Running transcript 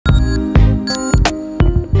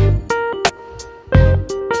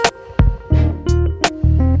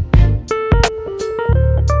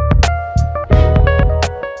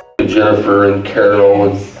Jennifer and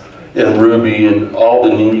Carol and Ruby and all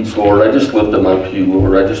the needs, Lord. I just lift them up to you,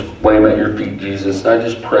 Lord. I just lay them at your feet, Jesus. And I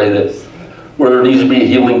just pray that where there needs to be a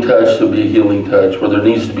healing touch, there'll be a healing touch. Where there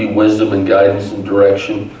needs to be wisdom and guidance and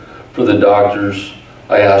direction for the doctors,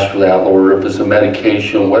 I ask for that, Lord. If it's a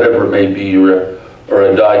medication, whatever it may be, or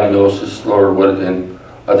a diagnosis, Lord, and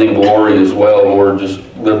I think Lori as well, Lord, just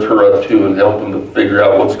lift her up too and help them to figure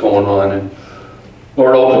out what's going on. And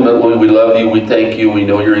Lord, ultimately, we love you, we thank you, we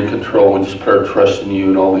know you're in control, we just put our trust in you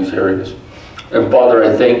in all these areas. And Father,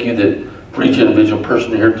 I thank you that for each individual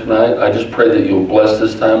person here tonight, I just pray that you'll bless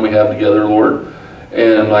this time we have together, Lord.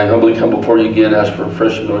 And I humbly come before you again, ask for a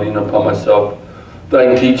fresh anointing upon myself, that I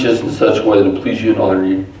can teach us in such a way to please you and honor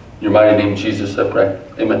you. In your mighty name, Jesus, I pray.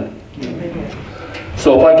 Amen. Amen.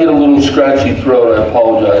 So if I get a little scratchy throat, I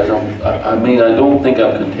apologize. I mean, I don't think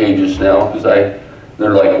I'm contagious now, because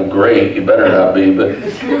they're like, well, great, you better not be, but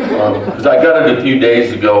because I got it a few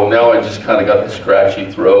days ago. Now I just kind of got the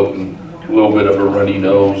scratchy throat and a little bit of a runny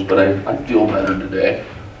nose, but I feel better today.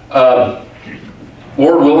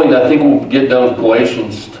 Lord willing, I think we'll get done with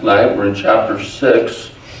Galatians tonight. We're in chapter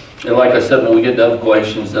 6. And like I said, when we get done with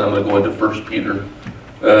Galatians, then I'm going to go into 1 Peter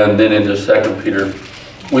and then into 2 Peter.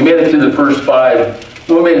 We made it through the first 5.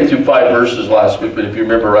 We made it through 5 verses last week, but if you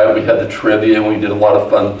remember right, we had the trivia and we did a lot of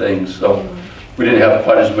fun things. So we didn't have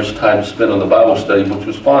quite as much time to spend on the Bible study, which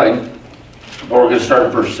was fine. But we're going to start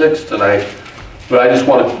in verse 6 tonight. But I just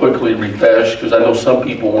want to quickly refresh, because I know some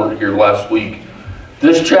people weren't here last week.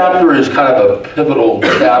 This chapter is kind of a pivotal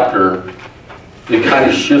chapter. It kind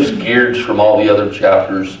of shifts gears from all the other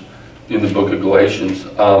chapters in the book of Galatians.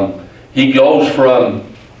 He goes from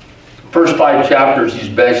first 5 chapters, he's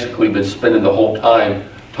basically been spending the whole time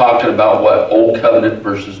talking about what? Old covenant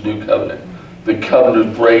versus new covenant. The covenant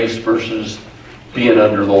of grace versus being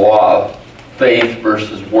under the law. Faith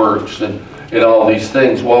versus works and all these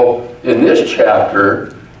things. Well, in this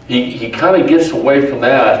chapter, he kind of gets away from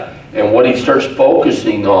that, and what he starts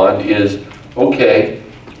focusing on is, okay,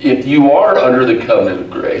 if you are under the covenant of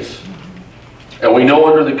grace, and we know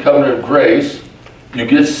under the covenant of grace, you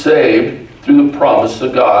get saved through the promise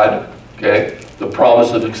of God, okay, the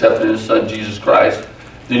promise of accepting His Son, Jesus Christ.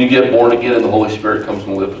 Then you get born again and the Holy Spirit comes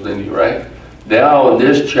and lives within you, right? Now in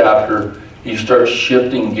this chapter, he starts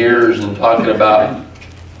shifting gears and talking about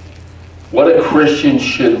what a Christian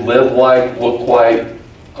should live like, look like,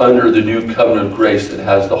 under the new covenant of grace that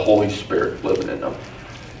has the Holy Spirit living in them.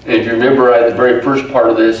 And if you remember at the very first part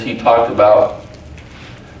of this, he talked about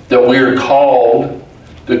that we are called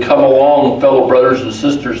to come along, fellow brothers and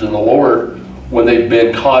sisters in the Lord, when they've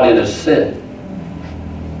been caught in a sin.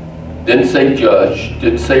 Didn't say judge,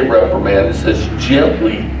 didn't say reprimand. It says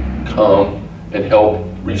gently come and help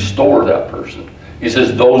restore that person. He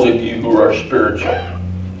says those of you who are spiritual.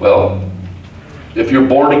 Well, if you're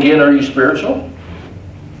born again, are you spiritual?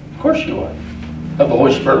 Of course you are. Have the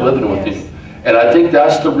Holy Spirit living with you. And I think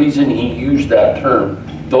that's the reason he used that term.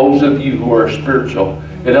 Those of you who are spiritual.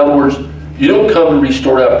 In other words, you don't come to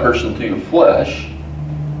restore that person through your flesh.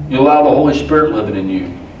 You allow the Holy Spirit living in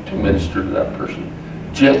you to minister to that person.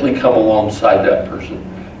 Gently come alongside that person.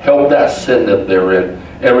 Help that sin that they're in.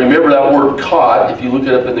 And remember that word caught, if you look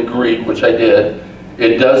it up in the Greek, which I did,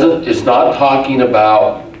 it's not talking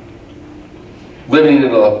about living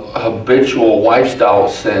in a habitual lifestyle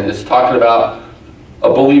of sin. It's talking about a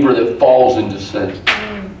believer that falls into sin.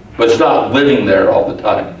 But it's not living there all the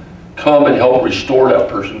time. Come and help restore that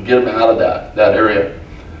person. Get them out of that area.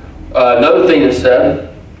 Another thing it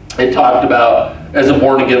said, it talked about, as a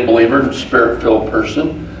born-again believer, spirit-filled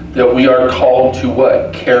person, that we are called to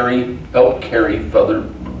what? Help carry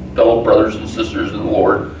fellow brothers and sisters in the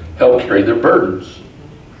Lord, help carry their burdens.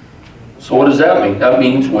 So what does that mean? That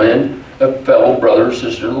means when a fellow brother or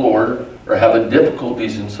sister in the Lord are having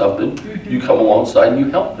difficulties in something, you come alongside and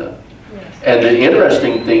you help them. Yes. And the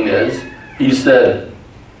interesting thing is, he said,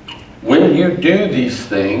 when you do these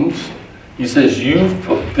things, he says, you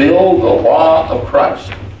fulfill the law of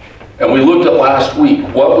Christ. And we looked at last week,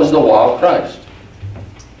 what was the law of Christ?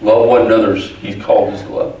 Love one another, he called his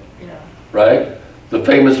love. Yeah. Right? The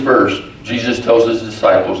famous verse, Jesus tells his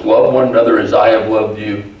disciples, love one another as I have loved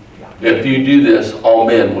you. If you do this, all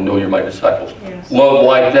men will know you're my disciples. Yes. Love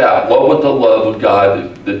like that. Love with the love of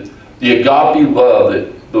God. The agape love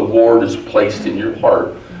that the Lord has placed in your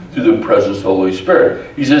heart through the presence of the Holy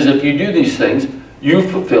Spirit. He says, if you do these things, you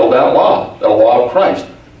fulfill that law of Christ.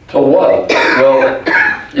 To love. Well,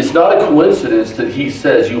 it's not a coincidence that he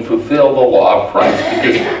says you fulfill the law of Christ.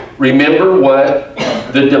 Because remember what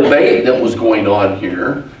the debate that was going on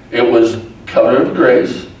here. It was covenant of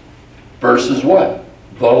grace versus what?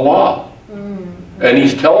 The law. And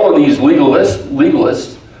he's telling these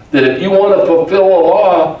legalists that if you want to fulfill a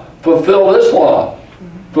law, fulfill this law.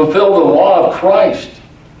 Fulfill the law of Christ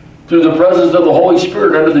through the presence of the Holy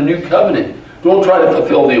Spirit under the new covenant. Don't try to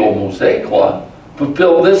fulfill the old Mosaic law.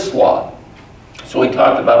 Fulfill this law. So he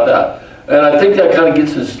talked about that. And I think that kind of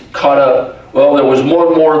gets us caught up. Well, there was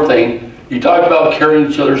one more thing. He talked about carrying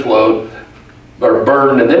each other's load or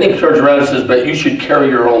burden, and then he turns around and says, but you should carry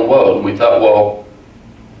your own load. And we thought,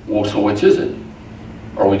 well, so which is it?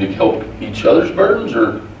 Are we to help each other's burdens,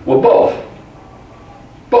 or well, both?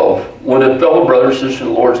 Both. When a fellow brother, sister,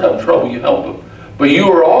 and the Lord's having trouble, you help them. But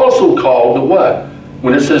you are also called to what?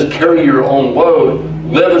 When it says carry your own load,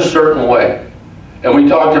 live a certain way. And we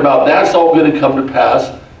talked about that's all going to come to pass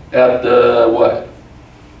at the what?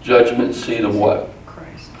 Judgment seat of what?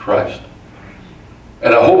 Christ.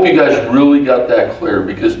 And I hope you guys really got that clear,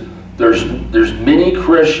 because there's many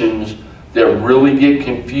Christians that really get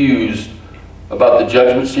confused about the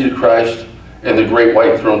judgment seat of Christ and the great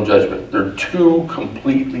white throne judgment. They're two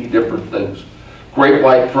completely different things. Great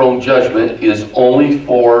white throne judgment is only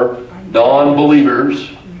for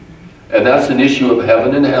non-believers, and that's an issue of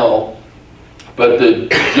heaven and hell. But the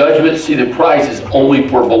judgment seat of Christ is only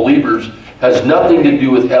for believers, has nothing to do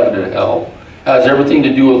with heaven and hell, has everything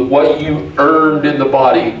to do with what you earned in the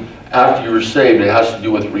body after you were saved. It has to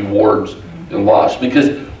do with rewards and loss,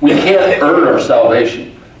 because we can't earn our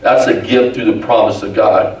salvation. That's a gift through the promise of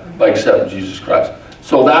God by accepting Jesus Christ.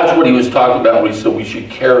 So that's what he was talking about when he said we should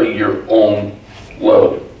carry your own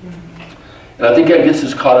load. And I think that gets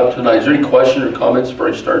us caught up tonight. Is there any questions or comments before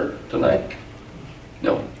I start tonight?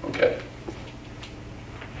 No? Okay.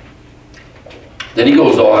 Then he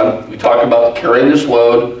goes on. We talk about carrying this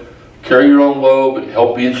load. Carry your own load, but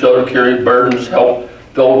help each other carry burdens. Help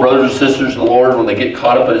fellow brothers and sisters in the Lord when they get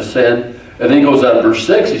caught up in a sin. And then he goes on, verse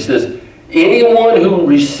 6, he says, anyone who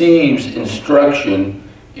receives instruction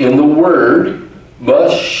in the Word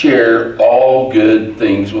must share all good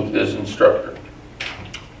things with his instructor.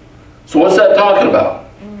 So what's that talking about?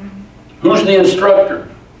 Who's the instructor?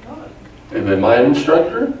 Am I an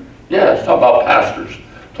instructor? Yeah, it's talking about pastors.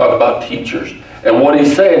 Talk about teachers. And what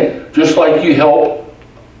he's saying, just like you help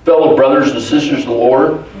fellow brothers and sisters in the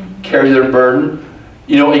Lord carry their burden,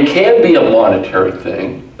 you know, it can be a monetary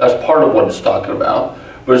thing. That's part of what it's talking about.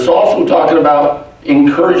 But it's also talking about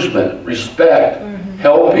encouragement, respect,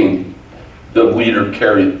 helping the leader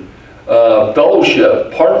carry,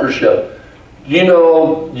 fellowship, partnership. You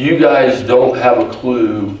know, you guys don't have a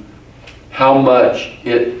clue how much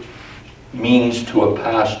it means to a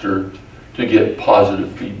pastor to get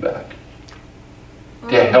positive feedback,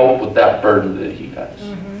 to help with that burden that he has.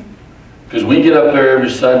 Because we get up there every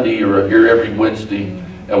Sunday or here every Wednesday,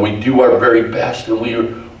 and we do our very best, and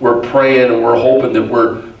we're praying and we're hoping that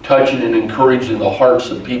we're touching and encouraging the hearts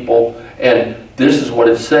of people. And this is what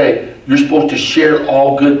it's saying. You're supposed to share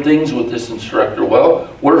all good things with this instructor. Well,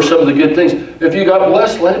 what are some of the good things? If you got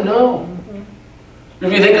blessed, let him know.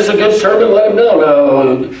 If you think it's a good sermon, let him know.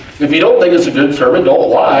 No, if you don't think it's a good sermon, don't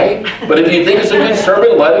lie. But if you think it's a good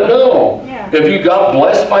sermon, let him know. If you got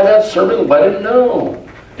blessed by that sermon, let him know.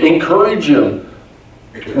 Encourage him.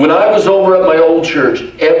 When I was over at my old church,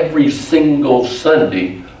 every single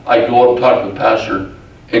Sunday, I'd go up and talk to the pastor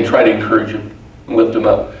and try to encourage him and lift him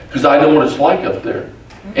up. Because I know what it's like up there.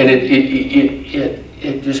 And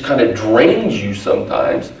it just kind of drains you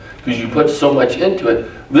sometimes because you put so much into it.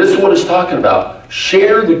 This is what it's talking about.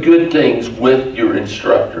 Share the good things with your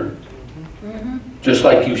instructor. Just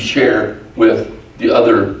like you share with the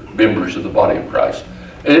other members of the body of Christ.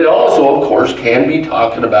 And it also, of course, can be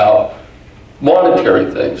talking about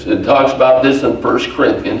monetary things. It talks about this in 1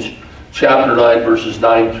 Corinthians chapter 9, verses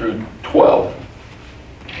 9 through 12.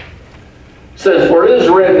 It says, for it is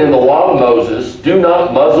written in the law of Moses, do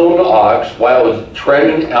not muzzle an ox while it's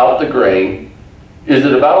treading out the grain. Is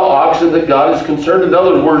it about oxen that God is concerned? In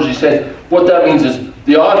other words, he said, what that means is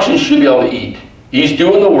the oxen should be able to eat. He's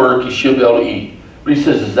doing the work, he should be able to eat. But he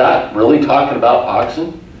says, is that really talking about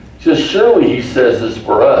oxen? He says, surely he says this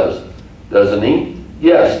for us, doesn't he?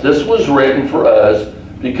 Yes, this was written for us,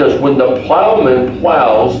 because when the plowman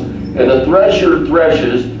plows and the thresher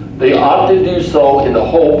threshes, they ought to do so in the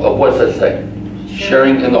hope of, what's that say?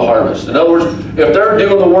 Sharing in the harvest. In other words, if they're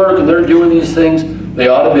doing the work and they're doing these things, they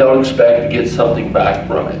ought to be able to expect to get something back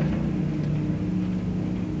from it.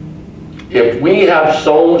 If we have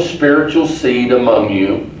sown spiritual seed among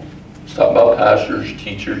you, let's talk about pastors,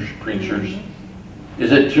 teachers, preachers,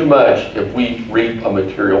 is it too much if we reap a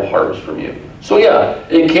material harvest from you? So yeah,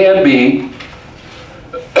 it can be,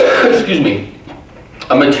 excuse me,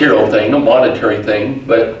 a material thing, a monetary thing,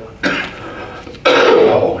 but,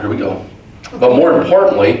 oh, here we go. But more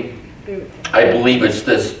importantly, I believe it's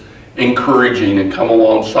this encouraging and come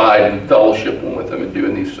alongside and fellowshipping with them and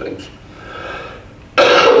doing these things.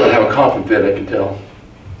 I have a coughing fit, I can tell.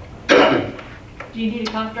 Do you need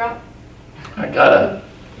a cough drop? I got a...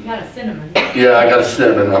 You got a cinnamon. Yeah, I got a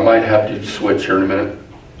cinnamon. I might have to switch here in a minute.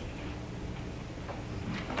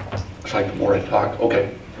 It's like the more I talk.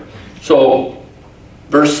 Okay. So,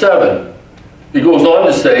 verse 7. He goes on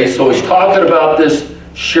to say, so he's talking about this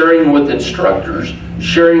sharing with instructors,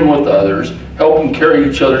 sharing with others, helping carry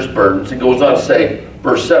each other's burdens. He goes on to say,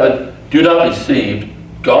 verse 7, do not be deceived.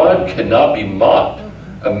 God cannot be mocked.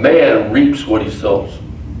 A man reaps what he sows.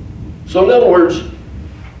 So in other words,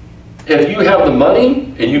 if you have the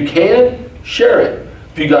money and you can, share it.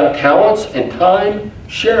 If you got talents and time,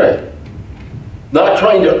 share it. Not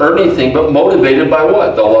trying to earn anything, but motivated by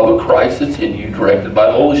what? The love of Christ that's in you, directed by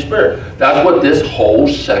the Holy Spirit. That's what this whole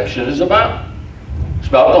section is about. It's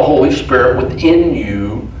about the Holy Spirit within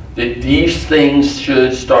you, that these things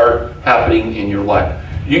should start happening in your life.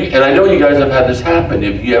 And I know you guys have had this happen.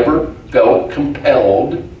 Have you ever felt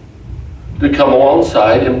compelled to come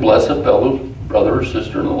alongside and bless a fellow brother or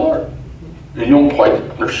sister in the Lord? And you don't quite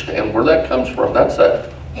understand where that comes from. That's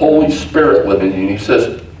that Holy Spirit living in you. He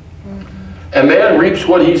says, a man reaps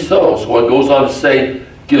what he sows. Well, it goes on to say,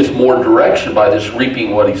 gives more direction by this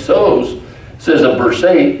reaping what he sows. It says in verse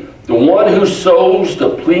 8, the one who sows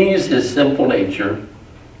to please his sinful nature,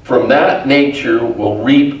 from that nature will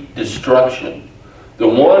reap destruction. The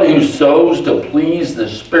one who sows to please the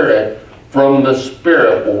Spirit, from the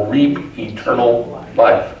Spirit will reap eternal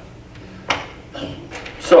life.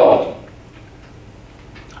 So,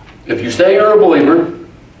 if you say you're a believer,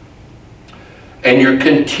 and you're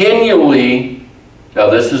continually, now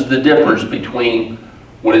this is the difference between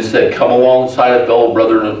when it said, come alongside a fellow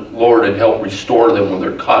brother in the Lord and help restore them when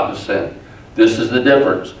they're caught in sin. This is the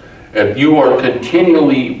difference. If you are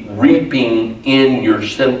continually reaping in your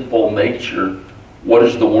sinful nature, what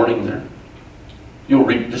is the warning there? You'll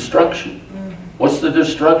reap destruction. What's the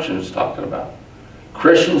destruction it's talking about?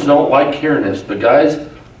 Christians don't like hearing this, but guys,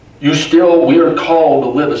 we are called to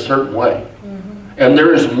live a certain way. And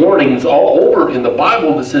there is warnings all over in the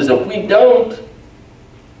Bible that says if we don't,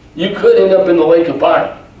 you could end up in the lake of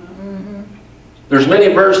fire. There's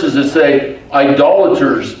many verses that say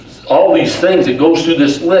idolaters, all these things. It goes through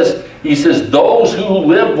this list. He says those who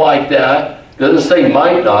live like that, doesn't say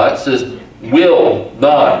might not, it says will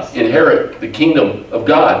not inherit the kingdom of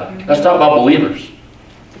God. That's not about believers.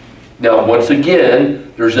 Now, once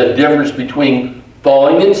again, there's a difference between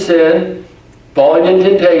falling in sin, falling in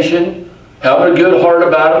temptation, having a good heart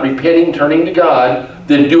about it, repenting, turning to God,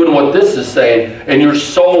 than doing what this is saying, and you're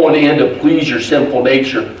sowing in to please your sinful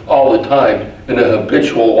nature all the time in a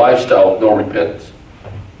habitual lifestyle with no repentance.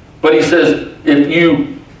 But he says, if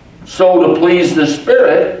you sow to please the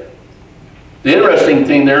Spirit, the interesting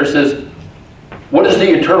thing there says, what is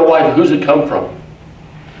the eternal life? Who's it come from?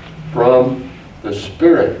 From the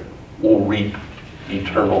Spirit will reap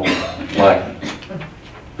eternal life.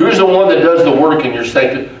 Who's the one that does the work in your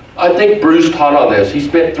sanctification? I think Bruce taught on this. He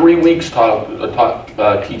spent 3 weeks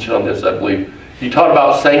teaching on this, I believe. He taught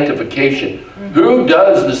about sanctification. Who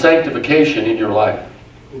does the sanctification in your life?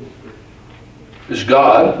 It's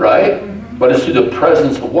God, right? But it's through the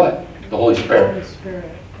presence of what? The Holy Spirit.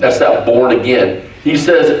 That's that born again. He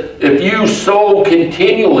says, if you sow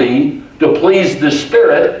continually to please the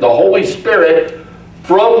Spirit, the Holy Spirit,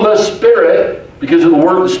 from the Spirit, because of the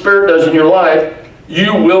work the Spirit does in your life,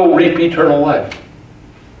 you will reap eternal life.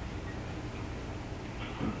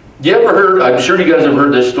 You ever heard, I'm sure you guys have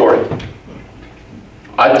heard this story.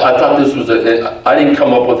 I thought this was I didn't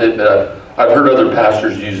come up with it, but I've heard other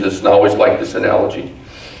pastors use this, and I always like this analogy.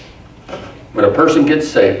 When a person gets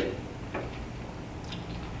saved,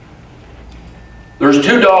 there's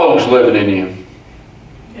 2 dogs living in you.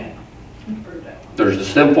 Yeah. There's the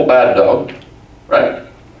sinful bad dog, right?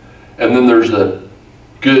 And then there's the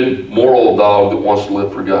good moral dog that wants to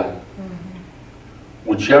live for God.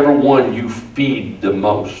 Whichever one you feed the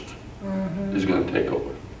most is going to take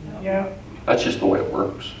over. Yeah. That's just the way it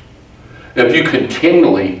works. If you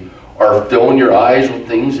continually are filling your eyes with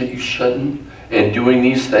things that you shouldn't and doing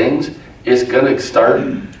these things, it's going to start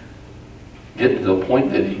getting to the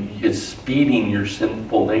point that it's feeding your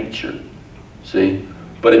sinful nature. See?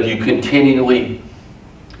 But if you continually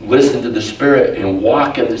listen to the Spirit and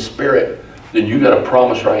walk in the Spirit, then you got a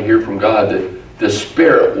promise right here from God that the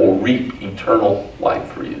Spirit will reap eternal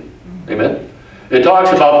life for you. Amen? It talks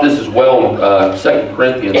about this as well in 2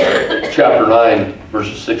 Corinthians chapter 9,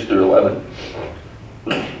 verses 6 through 11.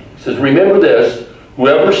 It says, remember this,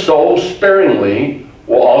 whoever sows sparingly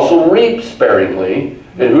will also reap sparingly,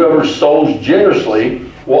 and whoever sows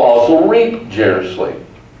generously will also reap generously.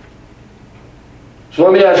 So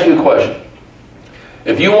let me ask you a question.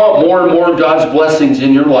 If you want more and more of God's blessings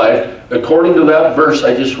in your life, according to that verse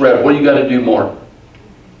I just read, what do you got to do more?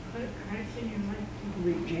 Put Christ in your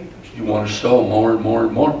life. You want to sow more and more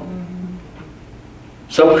and more.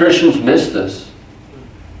 Some Christians miss this.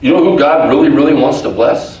 You know who God really, really wants to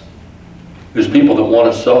bless? There's people that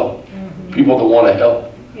want to sow. People that want to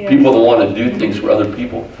help. People that want to do things for other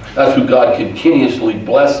people. That's who God continuously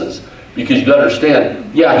blesses. Because you got to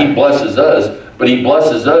understand, yeah, He blesses us, but He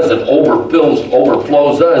blesses us and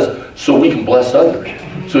overflows us so we can bless others.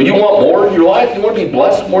 So you want more in your life? You want to be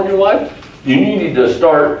blessed more in your life? You need to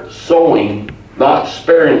start sowing, not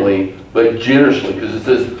sparingly, but generously. Because it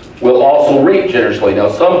says, we'll also reap generously. Now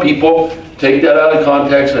some people take that out of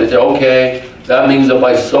context and they say, okay, that means if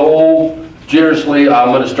I sow generously, I'm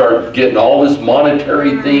going to start getting all this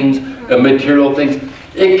monetary things and material things.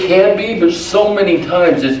 It can be, but so many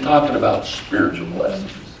times it's talking about spiritual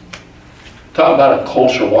blessings. Talking about a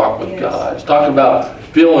closer walk with God. It's talking about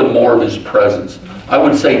feeling more of His presence. I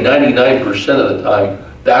would say 99% of the time,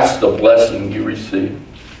 that's the blessing you receive.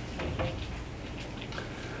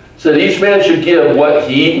 It said each man should give what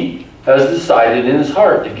he has decided in his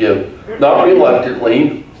heart to give, not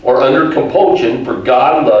reluctantly or under compulsion, for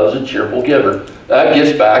God loves a cheerful giver. That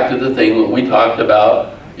gets back to the thing that we talked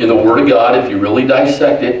about in the Word of God. If you really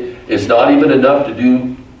dissect it, it's not even enough to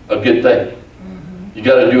do a good thing. You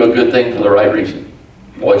got to do a good thing for the right reason.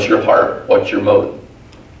 What's your heart? What's your motive?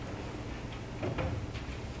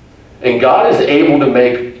 And God is able to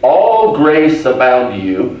make all grace abound to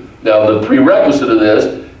you. Now the prerequisite of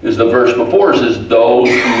this is the verse before. It says, those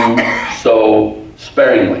who sow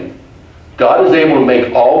sparingly. God is able to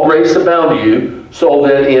make all grace abound to you, so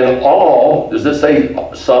that in all, does this say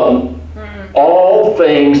some? All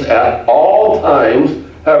things at all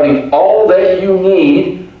times, having all that you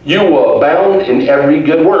need, you will abound in every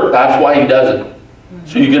good work. That's why He does it.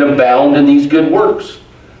 So you can abound in these good works.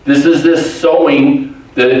 This is this sowing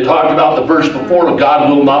that it talked about the verse before. God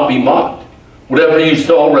will not be mocked. Whatever you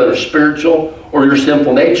sow, whether spiritual or your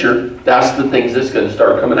sinful nature, that's the things that's going to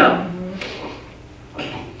start coming out.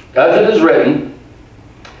 As it is written,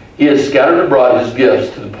 He has scattered abroad His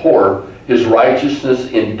gifts to the poor. His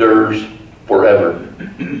righteousness endures forever.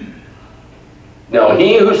 Now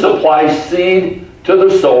He who supplies seed to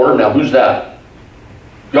the sower, now who's that?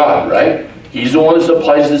 God, right? He's the one that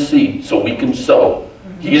supplies the seed so we can sow.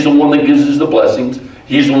 He's the one that gives us the blessings.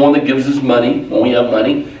 He's the one that gives us money when we have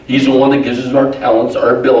money. He's the one that gives us our talents,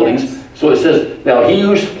 our abilities. Yes. So it says, now He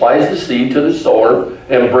who supplies the seed to the sower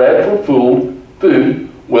and bread for food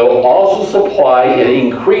will also supply and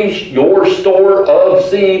increase your store of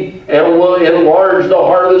seed and will enlarge the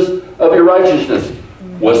harvest of your righteousness.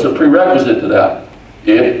 What's the prerequisite to that?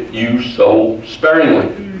 If you sow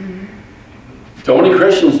sparingly. So many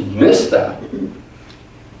Christians miss that. You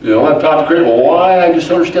know, I've talked to Christians, well, why? I just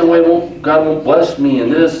don't understand why God won't bless me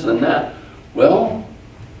and this and that. Well,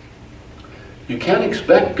 you can't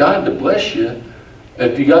expect God to bless you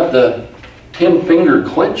if you got the 10-finger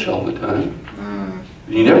clench all the time.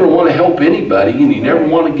 You never want to help anybody, and you never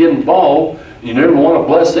want to get involved. You never want to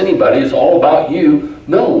bless anybody. It's all about you.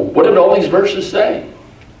 No. What did all these verses say?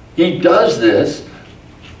 He does this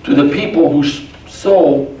to the people who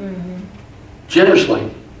sow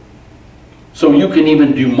generously. So you can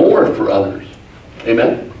even do more for others.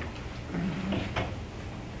 Amen?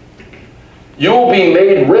 You will be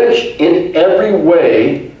made rich in every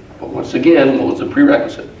way. But once again, what was the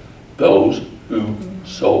prerequisite? Those who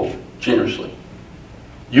sow generously.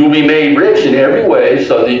 You will be made rich in every way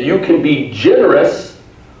so that you can be generous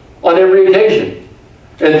on every occasion.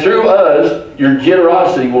 And through us, your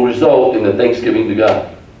generosity will result in the thanksgiving to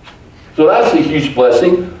God. So that's a huge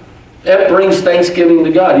blessing. That brings thanksgiving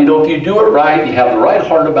to God. You know, if you do it right, you have the right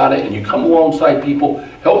heart about it, and you come alongside people,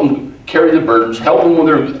 help them carry the burdens, help them when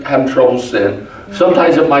they're having trouble sin.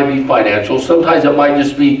 Sometimes it might be financial. Sometimes it might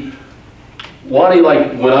just be, Lonnie,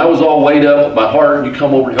 like when I was all laid up with my heart, you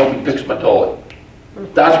come over and help me fix my toilet.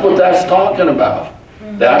 That's what that's talking about.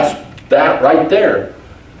 That's that right there.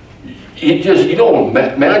 You don't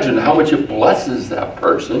imagine how much it blesses that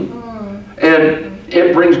person. And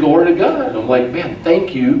it brings glory to God. I'm like, man,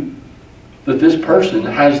 thank you that this person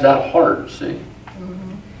has that heart, see?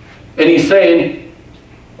 And he's saying,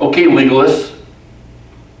 okay, legalists,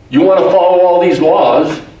 you want to follow all these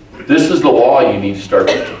laws, this is the law you need to start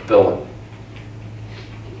fulfilling.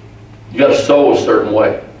 You got to sow a certain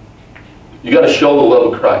way. You got to show the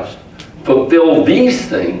love of Christ. Fulfill these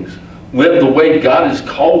things. Live the way God has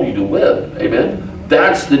called you to live. Amen?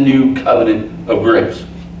 That's the new covenant of grace.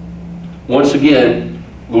 Once again,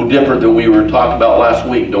 a little different than we were talking about last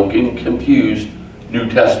week. Don't get confused. New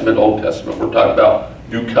Testament, Old Testament. We're talking about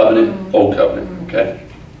New Covenant, Old Covenant, okay?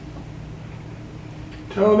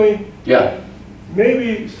 Tony, Yeah.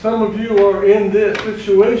 maybe some of you are in this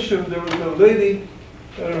situation. There was a lady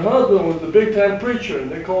and her husband was a big-time preacher,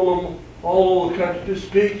 and they called him all over the country to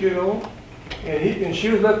speak, you know. And she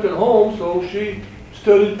was left at home, so she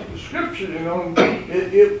studied the scripture, you know, and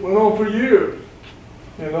it went on for years,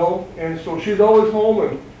 you know. And so she's always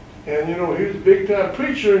home, and you know, he was a big-time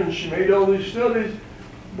preacher, and she made all these studies.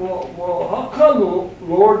 Well, how come,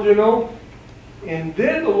 Lord, you know? And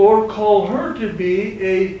then the Lord called her to be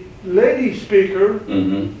a lady speaker.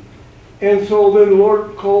 Mm-hmm. And so then the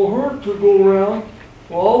Lord called her to go around.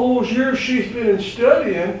 Well, all those years she's been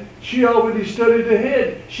studying, she already studied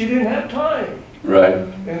ahead. She didn't have time. Right.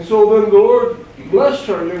 And so then the Lord blessed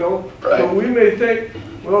her, you know. Right. So we may think,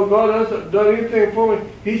 well, God hasn't done anything for me.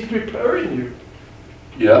 He's preparing you.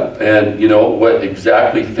 Yeah, and you know what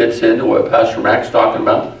exactly fits into what Pastor Mac's talking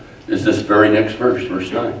about is this very next verse,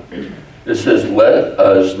 verse 9. It says, let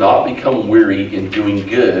us not become weary in doing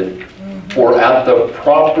good, for at the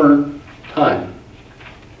proper time.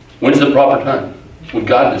 When's the proper time? When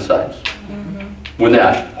God decides. When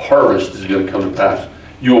that harvest is going to come to pass.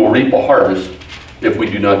 You will reap a harvest if we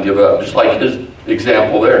do not give up. Just like his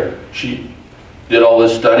example there. She did all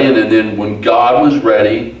this studying, and then when God was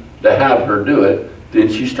ready to have her do it, then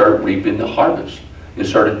she started reaping the harvest and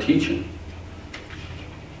started teaching.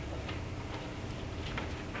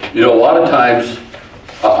 You know, a lot of times,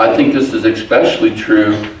 I think this is especially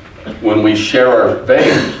true when we share our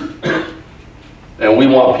faith and we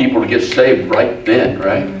want people to get saved right then,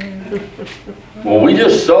 right? Well, we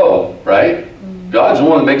just sow, right? God's the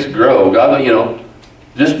one that makes it grow. God, you know,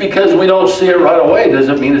 just because we don't see it right away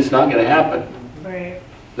doesn't mean it's not going to happen. Right.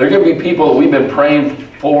 There are going to be people that we've been praying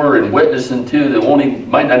for and witnessing to that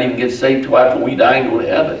might not even get saved till after we die and go to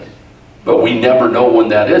heaven. But we never know when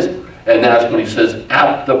that is. And that's when he says,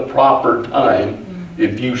 at the proper time,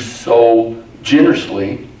 if you sow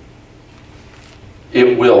generously,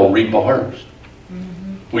 it will reap a harvest.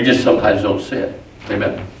 We just sometimes don't see it.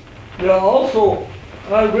 Amen. Yeah, also,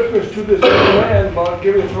 I witnessed to this young man about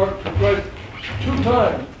giving his heart to Christ 2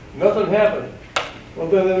 times. Nothing happened. Well,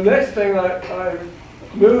 then the next thing I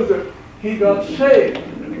knew that he got saved.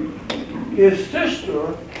 His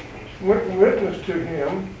sister went and witnessed to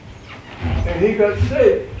him, and he got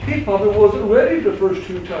saved. He probably wasn't ready the first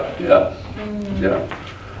 2 times. Yeah. Yeah.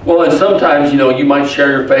 Well, and sometimes, you know, you might share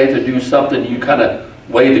your faith or do something, you kind of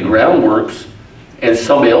lay the groundworks, and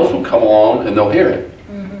somebody else will come along and they'll hear it.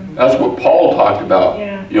 That's what Paul talked about.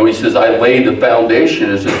 Yeah. You know, he says, I laid the foundation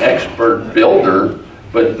as an expert builder,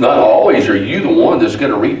 but not always are you the one that's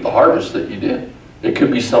going to reap the harvest that you did. It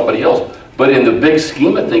could be somebody else. But in the big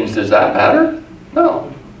scheme of things, does that matter?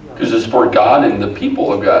 No. Because it's for God and the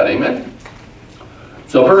people of God. Amen?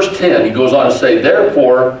 So verse 10, he goes on to say,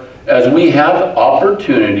 therefore, as we have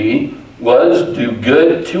opportunity, let us do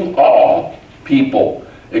good to all people,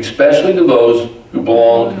 especially to those who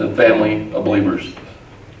belong to the family of believers.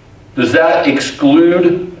 Does that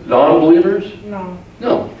exclude non-believers? No.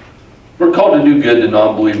 No. We're called to do good to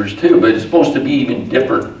non-believers too, but it's supposed to be even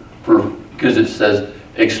different because it says,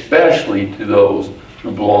 especially to those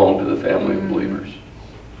who belong to the family of believers.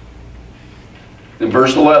 In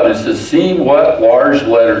verse 11 it says, see what large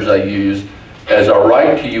letters I use as I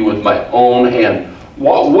write to you with my own hand.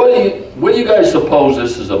 What do you guys suppose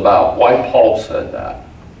this is about? Why Paul said that?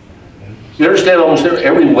 You understand almost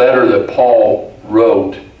every letter that Paul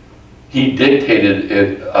wrote, he dictated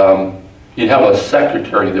it. He'd have a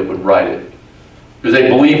secretary that would write it. Because they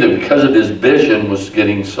believed that because of his vision was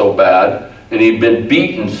getting so bad, and he'd been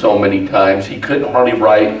beaten so many times, he couldn't hardly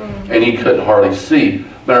write and he couldn't hardly see.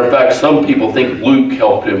 Matter of fact, some people think Luke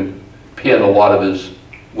helped him pen a lot of his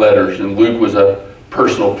letters, and Luke was a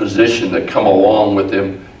personal physician that come along with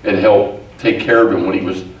him and helped take care of him when he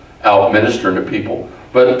was out ministering to people.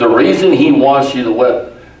 But the reason he wants you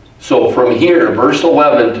to so from here, verse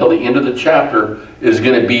 11 till the end of the chapter is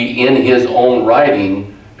going to be in his own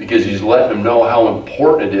writing, because he's letting them know how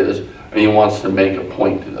important it is, and he wants to make a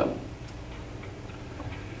point to them.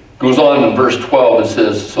 Goes on in verse 12, it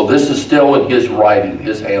says, so this is still in his writing,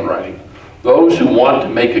 his handwriting. Those who want to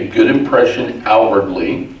make a good impression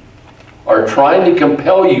outwardly are trying to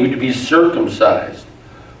compel you to be circumcised.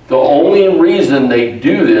 The only reason they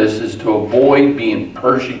do this is to avoid being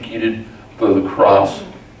persecuted for the cross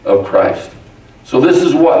of Christ. So this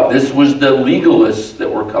is what? This was the legalists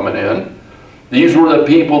that were coming in. These were the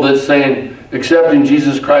people that saying, accepting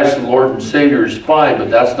Jesus Christ as Lord and Savior is fine, but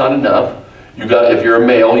that's not enough. You got, if you're a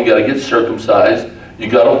male, you got to get circumcised. You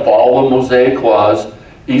got to follow the Mosaic laws.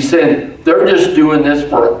 He said they're just doing this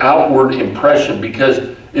for outward impression, because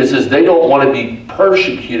it says they don't want to be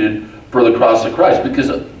persecuted for the cross of Christ. Because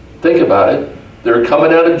think about it, they're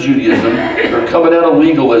coming out of Judaism, they're coming out of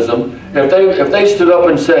legalism. If they stood up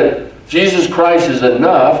and said, Jesus Christ is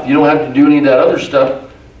enough, you don't have to do any of that other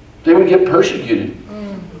stuff, they would get persecuted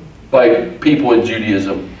by people in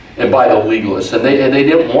Judaism and by the legalists. And they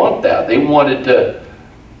didn't want that. They wanted to,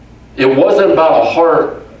 it wasn't about a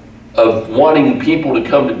heart of wanting people to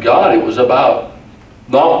come to God. It was about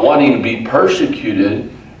not wanting to be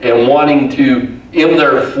persecuted and wanting to, in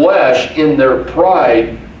their flesh, in their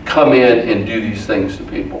pride, come in and do these things to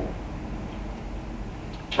people.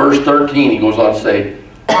 Verse 13, he goes on to say,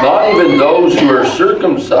 not even those who are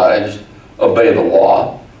circumcised obey the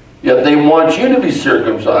law, yet they want you to be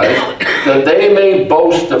circumcised, that they may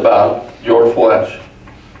boast about your flesh.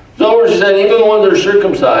 So we're saying even the ones that are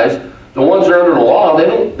circumcised, the ones that are under the law, they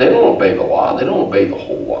don't obey the law. They don't obey the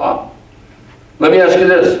whole law. Let me ask you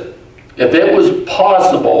this. If it was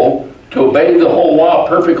possible to obey the whole law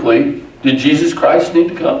perfectly, did Jesus Christ need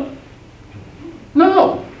to come?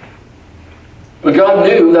 No. But God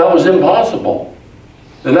knew that was impossible.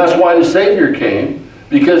 And that's why the Savior came,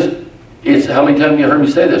 because it's, how many times have you heard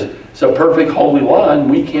me say this? It's a perfect holy law,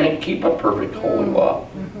 and we can't keep a perfect holy law.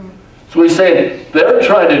 So he's saying they're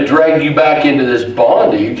trying to drag you back into this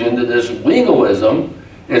bondage, into this legalism,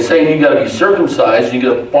 and saying you got to be circumcised, you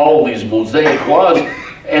got to follow these Mosaic laws,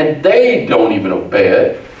 and they don't even obey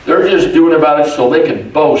it. They're just doing about it so they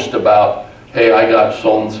can boast about, hey, I got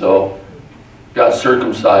so-and-so, got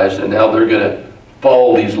circumcised, and now they're going to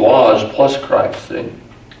follow these laws plus Christ. See?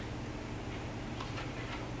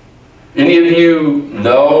 Any of you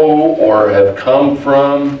know or have come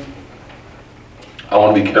from, I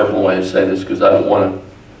want to be careful when I say this because I'm not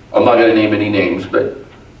going to name any names, but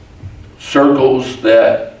circles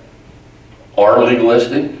that are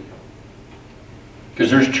legalistic?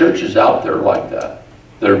 Because there's churches out there like that.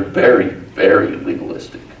 They're very, very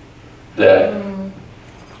legalistic. That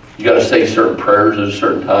you got to say certain prayers at a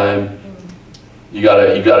certain time. You got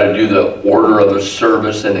to do the order of the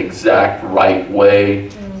service in exact right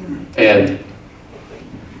way. And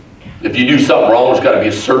if you do something wrong, it's got to be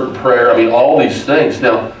a certain prayer. I mean, all these things.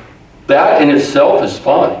 Now, that in itself is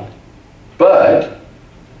fine. But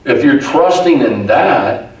if you're trusting in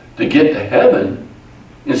that to get to heaven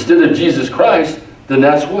instead of Jesus Christ, then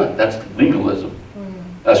that's what? That's legalism.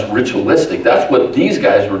 That's ritualistic. That's what these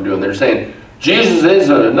guys were doing. They're saying, Jesus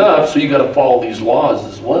isn't enough, so you got to follow these laws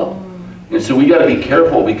as well. And so we got to be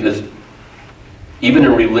careful, because even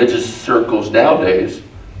in religious circles nowadays,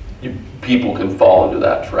 people can fall into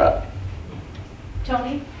that trap.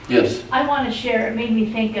 Tony? Yes. I want to share, it made me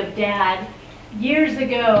think of Dad. Years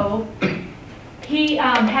ago, he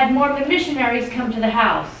had Mormon missionaries come to the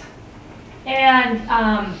house.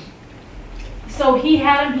 And so he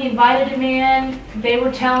had him, he invited him in. They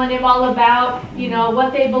were telling him all about, you know,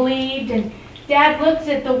 what they believed. And Dad looked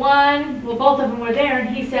at the one, well, both of them were there,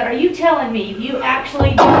 and he said, are you telling me you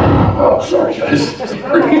actually Oh, sorry, guys.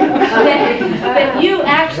 that you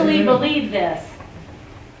actually believe this?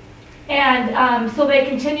 And so they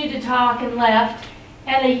continued to talk and left.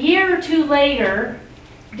 And a year or two later,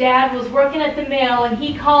 Dad was working at the mill, and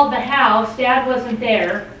he called the house. Dad wasn't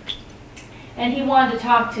there. And he wanted to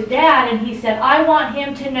talk to Dad, and he said, I want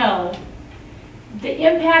him to know the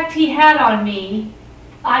impact he had on me.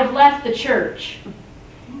 I've left the church.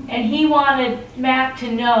 And he wanted Mac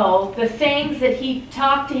to know the things that he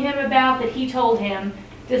talked to him about, that he told him.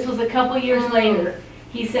 This was a couple years later.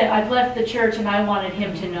 He said, I've left the church, and I wanted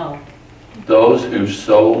him to know. Those who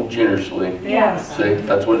sow generously. Yes. See,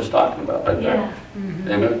 that's what it's talking about right there.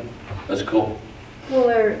 Yeah. Amen. That's cool. Well,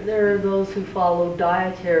 there are those who follow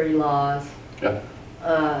dietary laws.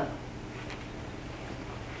 Yeah.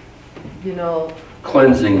 You know.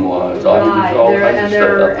 Cleansing laws. Right. All kinds of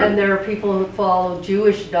stuff out And there are people who follow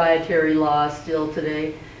Jewish dietary laws still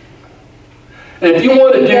today. And if you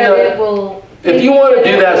want to do that, if you want to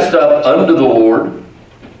do that stuff under the Lord,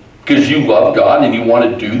 because you love God and you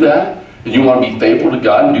want to do that, and you want to be faithful to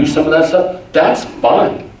God and do some of that stuff, that's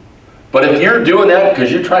fine. But if you're doing that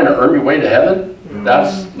because you're trying to earn your way to heaven,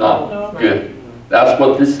 that's not good. That's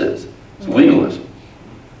what this is. It's legalism.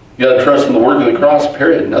 You got to trust in the work of the cross,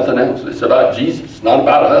 period. Nothing else. It's about Jesus, not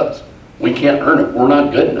about us. We can't earn it. We're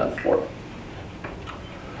not good enough for it.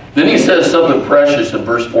 Then he says something precious in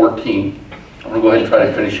verse 14. I'm going to go ahead and try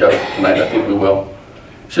to finish up tonight. I think we will.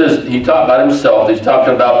 He says, he talked about himself. He's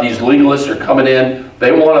talking about these legalists are coming in.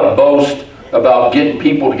 They want to boast about getting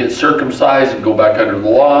people to get circumcised and go back under the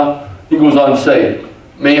law. He goes on to say,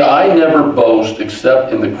 may I never boast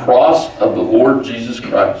except in the cross of the Lord Jesus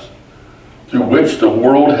Christ, through which the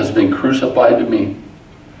world has been crucified to me,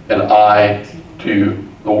 and I to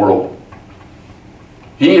the world.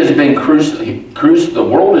 He has been the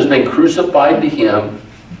world has been crucified to him,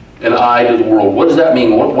 and I to the world. What does that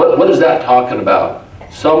mean? What is that talking about?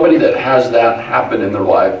 Somebody that has that happen in their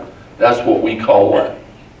life, that's what we call what?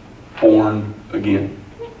 Born again.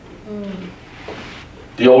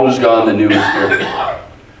 The old is gone, the new is here.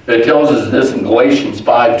 It tells us this in Galatians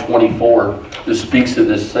 5:24. This speaks to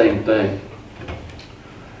this same thing.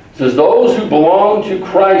 It says, those who belong to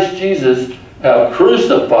Christ Jesus have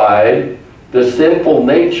crucified the sinful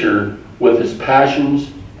nature with his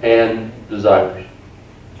passions and desires.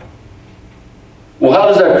 Well, how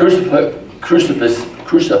does that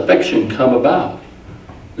crucifixion come about?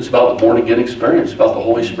 It's about the born-again experience. It's about the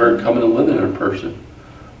Holy Spirit coming and living in a person.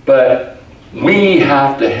 But we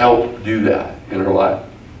have to help do that in our life.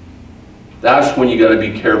 That's when you got to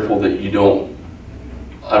be careful that you don't,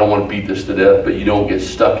 I don't want to beat this to death, but you don't get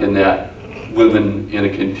stuck in that living in a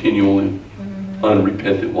continually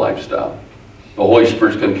unrepentant lifestyle. The Holy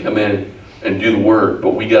Spirit's going to come in and do the work,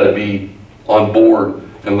 but we got to be on board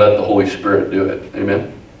and let the Holy Spirit do it.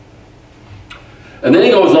 Amen? And then he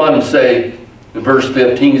goes on to say, in verse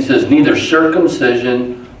 15, he says, neither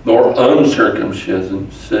circumcision nor uncircumcision,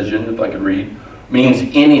 if I could read, means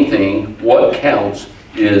anything. What counts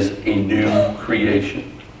is a new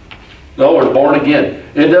creation. No, we're born again.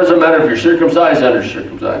 It doesn't matter if you're circumcised or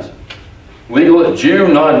uncircumcised. Legal, Jew,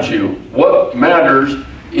 non-Jew. What matters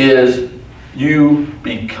is you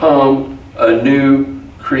become a new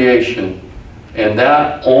creation. And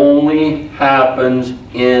that only happens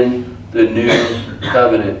in the new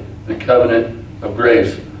covenant, the covenant of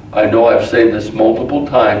grace. I know I've said this multiple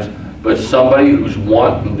times, but somebody who's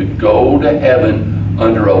wanting to go to heaven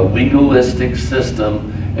under a legalistic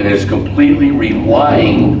system and is completely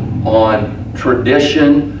relying on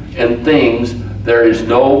tradition and things, there is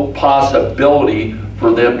no possibility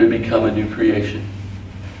for them to become a new creation.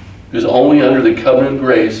 Because only under the covenant of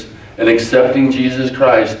grace and accepting Jesus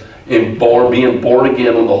Christ and being born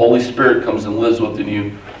again when the Holy Spirit comes and lives within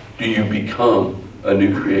you, do you become a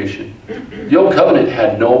new creation. The old covenant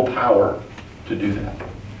had no power to do that.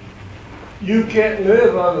 You can't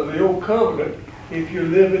live under the old covenant if you're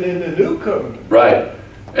living in the new covenant. Right.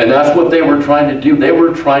 And that's what they were trying to do. They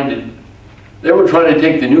were trying to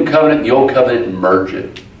take the new covenant and the old covenant and merge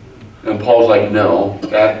it. And Paul's like, no,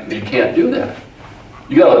 you can't do that.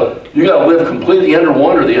 You gotta live completely under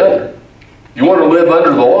one or the other. You want to live under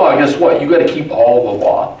the law, guess what? You got to keep all the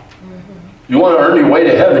law. You want to earn your way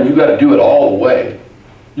to heaven, you got to do it all the way.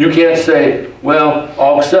 You can't say, well,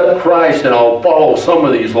 I'll accept Christ and I'll follow some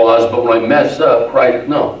of these laws, but when I mess up, Christ,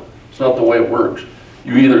 no. It's not the way it works.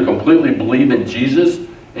 You either completely believe in Jesus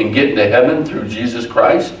and get into heaven through Jesus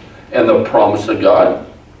Christ and the promise of God,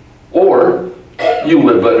 or you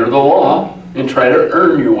live under the law and try to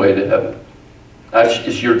earn your way to heaven.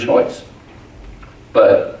 It's your choice.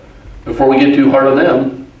 But before we get too hard on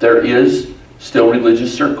them, there is still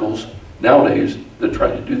religious circles nowadays that try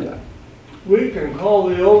to do that. We can call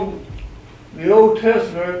the Old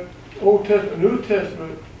Testament,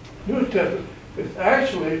 New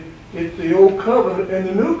Testament. It's the Old Covenant and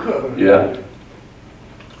the New Covenant. Yeah.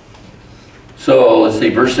 So let's see,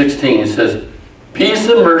 verse 16, it says, peace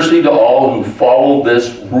and mercy to all who follow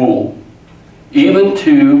this rule, even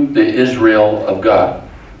to the Israel of God.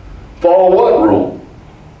 Follow what rule?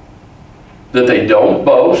 That they don't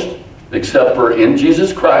boast except for in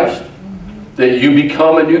Jesus Christ, that you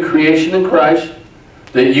become a new creation in Christ,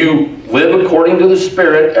 that you live according to the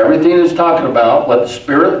Spirit, everything it's talking about, let the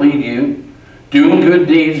Spirit lead you, doing good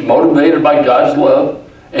deeds motivated by God's love,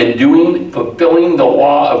 and fulfilling the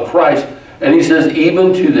law of Christ. And he says,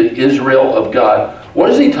 even to the Israel of God. What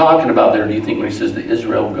is he talking about there, do you think, when he says the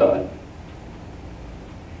Israel of God?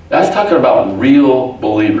 That's talking about real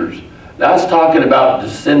believers. That's talking about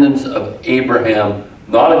descendants of Abraham,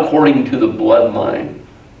 not according to the bloodline,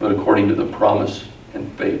 but according to the promise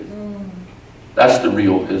and faith. That's the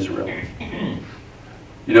real Israel.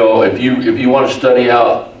 You know, if you want to study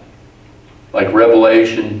out like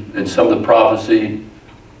Revelation and some of the prophecy,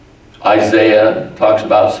 Isaiah talks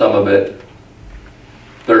about some of it.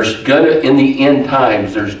 In the end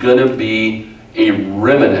times, there's gonna be a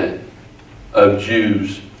remnant of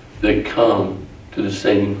Jews that come to the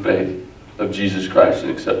saving faith of Jesus Christ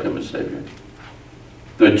and accept Him as Savior.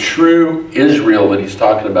 The true Israel that he's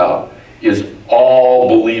talking about is all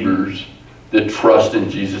believers that trust in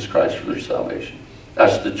Jesus Christ for their salvation.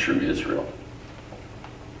 That's the true Israel.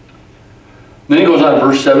 Then he goes on,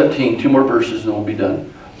 verse 17, 2 more verses and we'll be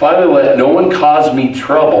done. Finally, let no one cause me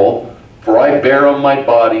trouble, for I bear on my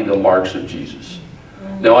body the marks of Jesus.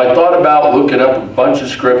 Now, I thought about looking up a bunch of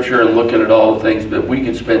scripture and looking at all the things, but we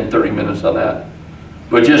could spend 30 minutes on that.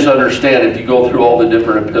 But just understand, if you go through all the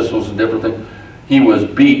different epistles and different things, he was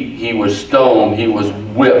beat, he was stoned, he was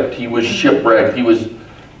whipped, he was shipwrecked, he was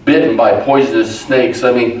bitten by poisonous snakes.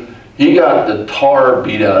 I mean, he got the tar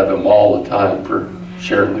beat out of him all the time for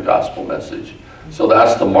sharing the gospel message. So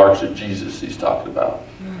that's the marks of Jesus he's talking about.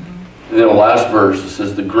 And then the last verse, it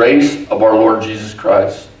says, the grace of our Lord Jesus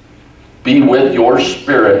Christ be with your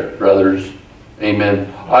spirit, brothers.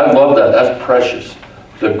 Amen. I love that. That's precious.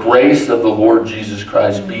 The grace of the Lord Jesus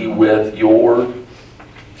Christ be with your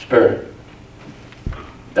spirit.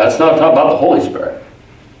 That's not talking about the Holy Spirit.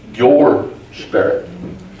 Your spirit.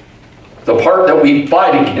 The part that we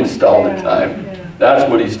fight against all the time. That's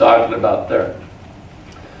what he's talking about there.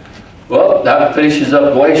 Well, that finishes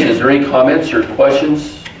up Galatians. Is there any comments or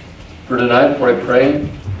questions for tonight before I pray?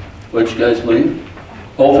 Let you guys leave.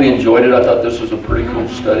 Hopefully you enjoyed it. I thought this was a pretty cool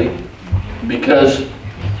study. Because,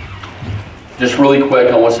 just really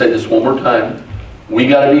quick, I want to say this one more time. We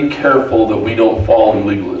got to be careful that we don't fall in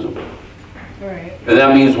legalism. Right. And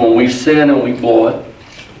that means when we sin and we blow it,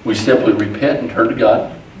 we simply repent and turn to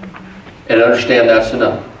God and understand that's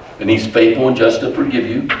enough. And he's faithful and just to forgive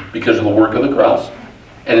you because of the work of the cross.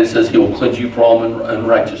 And it says he will cleanse you from all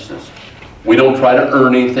unrighteousness. We don't try to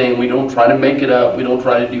earn anything. We don't try to make it up. We don't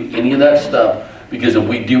try to do any of that stuff. Because if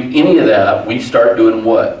we do any of that, we start doing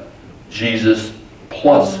what? Jesus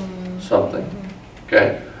plus something.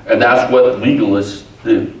 Okay? And that's what legalists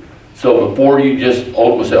do. So before you just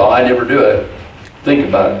say, oh, I never do it, think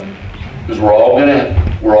about it. Because we're all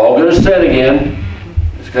gonna sin again.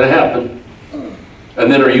 It's gonna happen.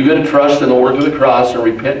 And then are you going to trust in the work of the cross and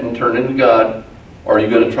repent and turn into God? Or are you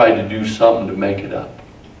going to try to do something to make it up?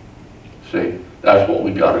 See, that's what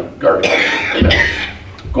we got to guard against.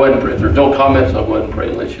 Go ahead and pray. If there's no comments, I'll go ahead and pray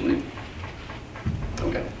and let you leave.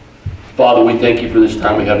 Okay. Father, we thank you for this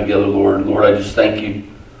time we had together, Lord. Lord, I just thank you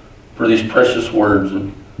for these precious words.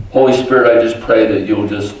 And Holy Spirit, I just pray that you'll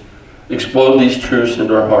just explode these truths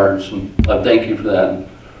into our hearts. And I thank you for that. And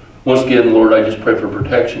once again, Lord, I just pray for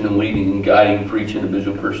protection and leading and guiding for each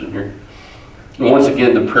individual person here. And once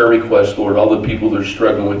again, the prayer request, Lord, all the people that are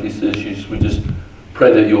struggling with these issues, we just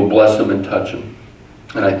pray that you'll bless them and touch them.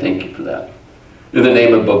 And I thank you for that. In the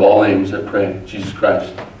name above all names, I pray, Jesus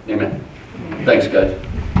Christ. Amen. Thanks, guys.